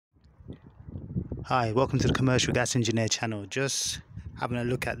Hi, welcome to the Commercial Gas Engineer channel. Just having a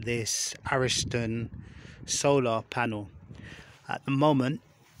look at this Ariston solar panel. At the moment,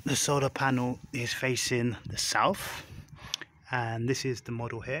 the solar panel is facing the south, and this is the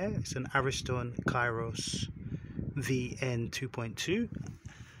model here. It's an Ariston Kairos VN 2.2,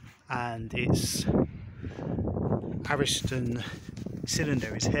 and its Ariston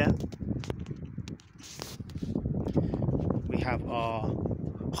cylinder is here. We have our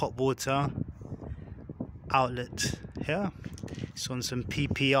hot water outlet here. It's on some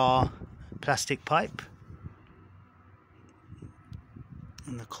PPR plastic pipe,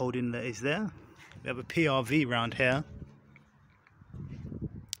 and the cold inlet is there. We have a PRV round here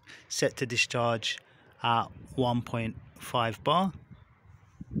set to discharge at 1.5 bar.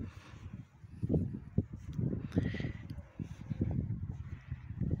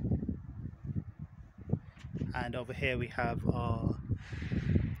 And over here we have our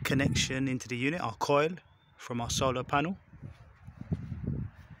connection into the unit, our coil from our solar panel,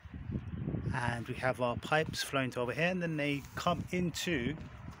 and we have our pipes flowing to over here, and then they come into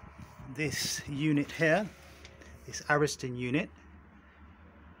this unit here, this Ariston unit,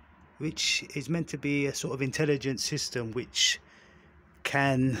 which is meant to be a sort of intelligent system which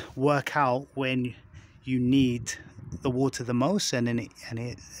can work out when you need the water the most, and then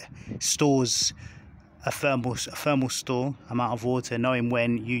it stores a thermal store amount of water, knowing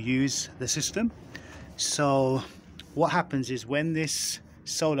when you use the system. So what happens is, when this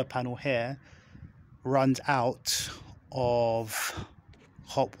solar panel here runs out of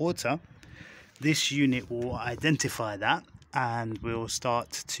hot water, this unit will identify that and will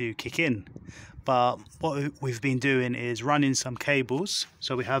start to kick in. But what we've been doing is running some cables.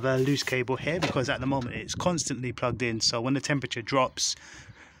 So we have a loose cable here because at the moment it's constantly plugged in, so when the temperature drops,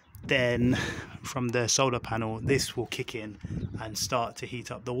 then from the solar panel this will kick in and start to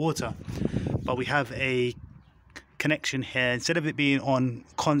heat up the water. But we have a connection here. Instead of it being on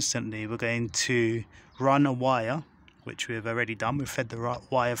constantly, we're going to run a wire, which we've already done. We've fed the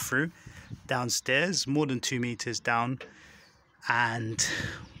wire through downstairs, more than 2 meters down, and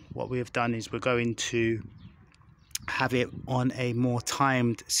what we have done is we're going to have it on a more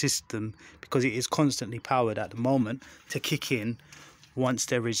timed system, because it is constantly powered at the moment, to kick in once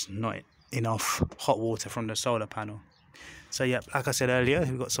there is not enough hot water from the solar panel. So yeah, like I said earlier,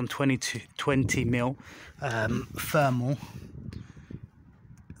 we've got some 20 mil thermal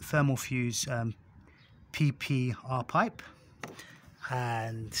fuse PPR pipe,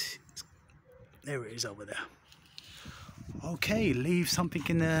 and there it is over there. Okay, leave something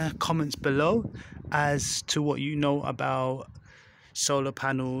in the comments below as to what you know about solar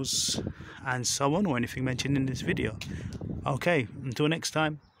panels and so on, or anything mentioned in this video. Okay, until next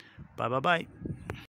time, bye bye bye.